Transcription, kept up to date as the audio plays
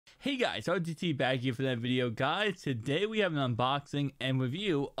Hey guys, RTT back here for that video. Guys, today we have an unboxing and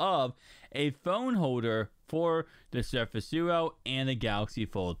review of a phone holder for the Surface Duo and the Galaxy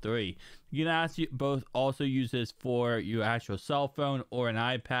Fold 3. You can actually both also use this for your actual cell phone or an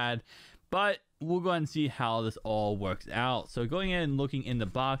iPad, but we'll go ahead and see how this all works out. So going ahead and looking in the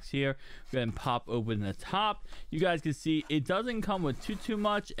box here, go ahead and pop open the top. You guys can see it doesn't come with too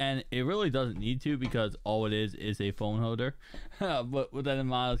much, and it really doesn't need to because all it is a phone holder. But with that in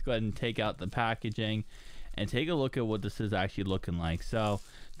mind, let's go ahead and take out the packaging and take a look at what this is actually looking like. So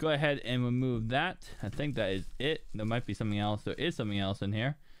go ahead and remove that. I think that is it. There might be something else. There is something else in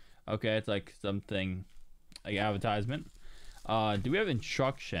here. Okay, it's like something like advertisement. Do we have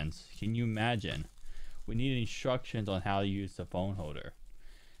instructions? Can you imagine? We need instructions on how to use the phone holder.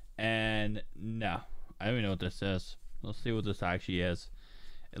 And no, I don't even know what this is. Let's see what this actually is.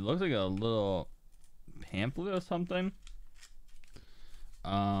 It looks like a little pamphlet or something.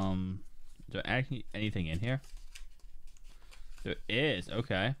 Is there actually anything in here? There is.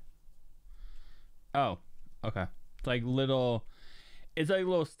 Okay. Oh, okay. It's like little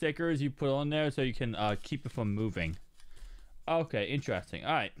stickers you put on there so you can keep it from moving. Okay, interesting.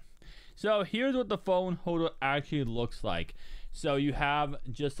 All right, so here's what the phone holder actually looks like. So you have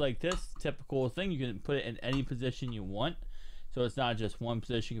just like this typical thing. You can put it in any position you want, so it's not just one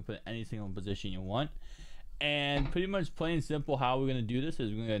position. You can put it in any single position you want. And pretty much plain and simple how we're going to do this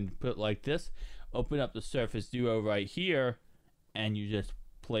is we're going to put it like this, open up the Surface Duo right here, and you just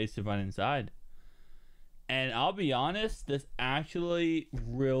place it right inside. And I'll be honest, this actually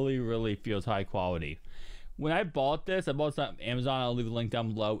really feels high quality. When I bought this, I bought this on Amazon. I'll leave a link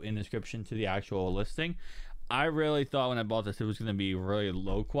down below in the description to the actual listing. I really thought when I bought this it was going to be really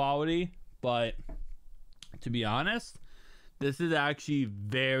low quality, but to be honest, this is actually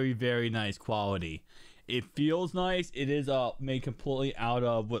very nice quality. It feels nice. It is made completely out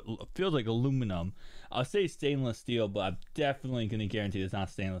of what feels like aluminum. I'll say stainless steel, but I'm definitely going to guarantee it's not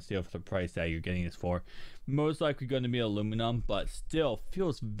stainless steel for the price that you're getting this for. Most likely going to be aluminum, but still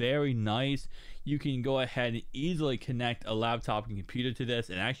feels very nice. You can go ahead and easily connect a laptop and computer to this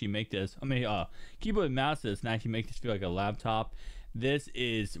and actually make this, keyboard and mouse this and actually make this feel like a laptop. This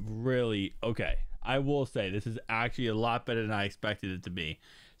is really, okay, I will say this is actually a lot better than I expected it to be.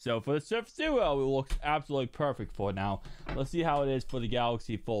 So for the Surface Duo, it looks absolutely perfect for now. Let's see how it is for the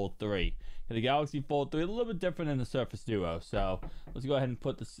Galaxy Fold 3. The Galaxy Fold 3 is a little bit different than the Surface Duo. So let's go ahead and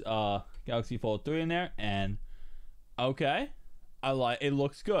put this Galaxy Fold 3 in there. And okay, it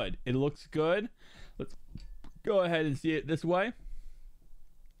looks good. It looks good. Let's go ahead and see it this way.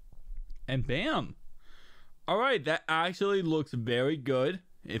 And bam. All right, that actually looks very good.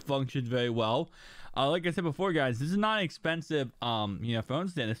 It functions very well. Like I said before, guys, this is not an expensive phone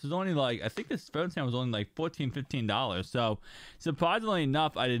stand. This was only like, I think this phone stand was only like $14-15. So surprisingly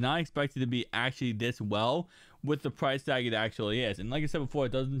enough, I did not expect it to be actually this well with the price tag it actually is. And like I said before,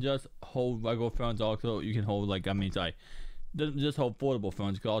 it doesn't just hold regular phones. Also, you can hold doesn't just hold foldable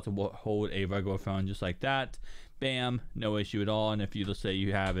phones. You can also hold a regular phone just like that. Bam, no issue at all. And if you, let's say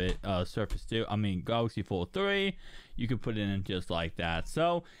you have it Galaxy Fold 3, you can put it in just like that.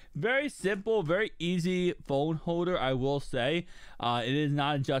 So very simple, very easy phone holder, I will say. It is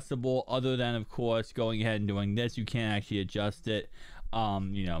not adjustable other than, of course, going ahead and doing this. You can't actually adjust it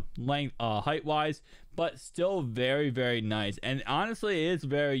length, height wise, but still very nice. And honestly, it is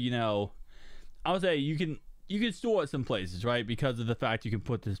very, I would say you can store it some places, right? Because of the fact you can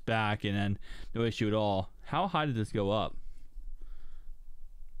put this back and then no issue at all. How high did this go up?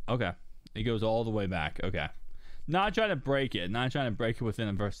 Okay. It goes all the way back. Okay. Not trying to break it. Not trying to break it within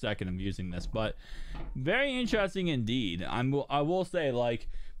a first second of using this, but very interesting indeed. I will say, like,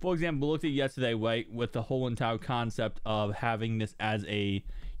 for example, we looked at yesterday, right, with the whole entire concept of having this as a,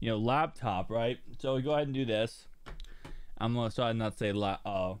 laptop, right? So we go ahead and do this. I'm going to try not to say right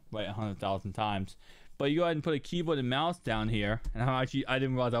 100,000 times. But you go ahead and put a keyboard and mouse down here. And I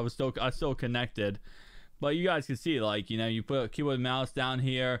didn't realize I was still connected. But you guys can see, like, you put a keyboard and mouse down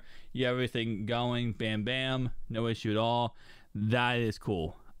here. You have everything going. Bam, bam. No issue at all. That is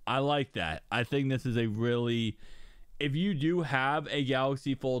cool. I like that. I think this is a really... If you do have a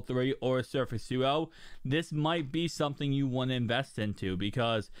Galaxy Fold 3 or a Surface Duo, this might be something you want to invest into,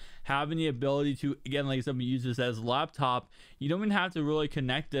 because having the ability to, again, like somebody uses this as a laptop, you don't even have to really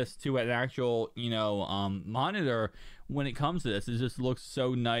connect this to an actual, monitor when it comes to this. It just looks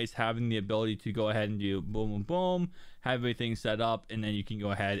so nice having the ability to go ahead and do boom, have everything set up, and then you can go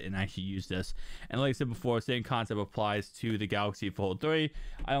ahead and actually use this. And like I said before, same concept applies to the Galaxy Fold 3.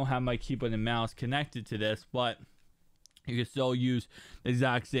 I don't have my keyboard and mouse connected to this, but you can still use the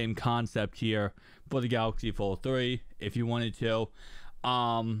exact same concept here for the Galaxy Fold 3 if you wanted to.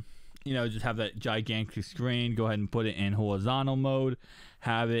 You know, just have that gigantic screen. Go ahead and put it in horizontal mode.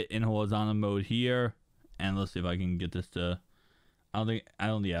 Have it in horizontal mode here. And let's see if I can get this to. I don't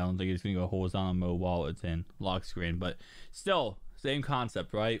think it's gonna go horizontal mode while it's in lock screen. But still, same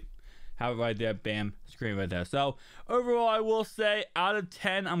concept, right? Have it right there, bam, screen right there. So overall, I will say out of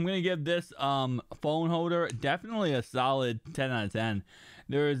 10, I'm gonna give this phone holder definitely a solid 10 out of 10.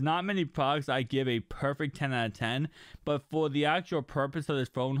 There is not many products I give a perfect 10 out of 10, but for the actual purpose of this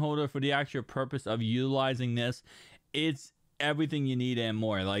phone holder, for the actual purpose of utilizing this, it's everything you need and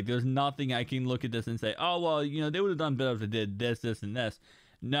more. Like, there's nothing I can look at this and say, oh, well, you know, they would have done better if they did this, this, and this.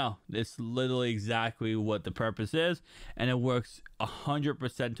 No, it's literally exactly what the purpose is, and it works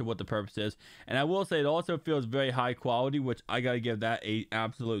 100% to what the purpose is. And I will say it also feels very high quality, which I gotta give that a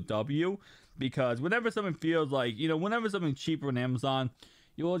absolute W, because whenever something feels like, you know, whenever something's cheaper on Amazon,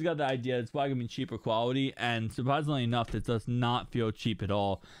 you always got the idea it's probably gonna be cheaper quality, and surprisingly enough, this does not feel cheap at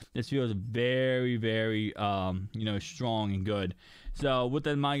all. This feels very, very, you know, strong and good. So with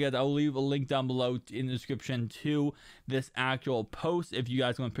that in mind, guys, I'll leave a link down below in the description to this actual post if you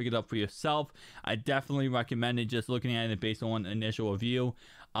guys want to pick it up for yourself. I definitely recommend it, just looking at it based on initial review.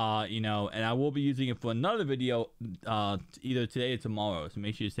 You know, and I will be using it for another video either today or tomorrow, so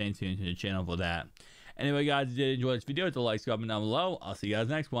make sure you stay tuned to the channel for that. Anyway, guys, if you did enjoy this video, hit the like, comment down below. I'll see you guys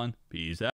next one. Peace out.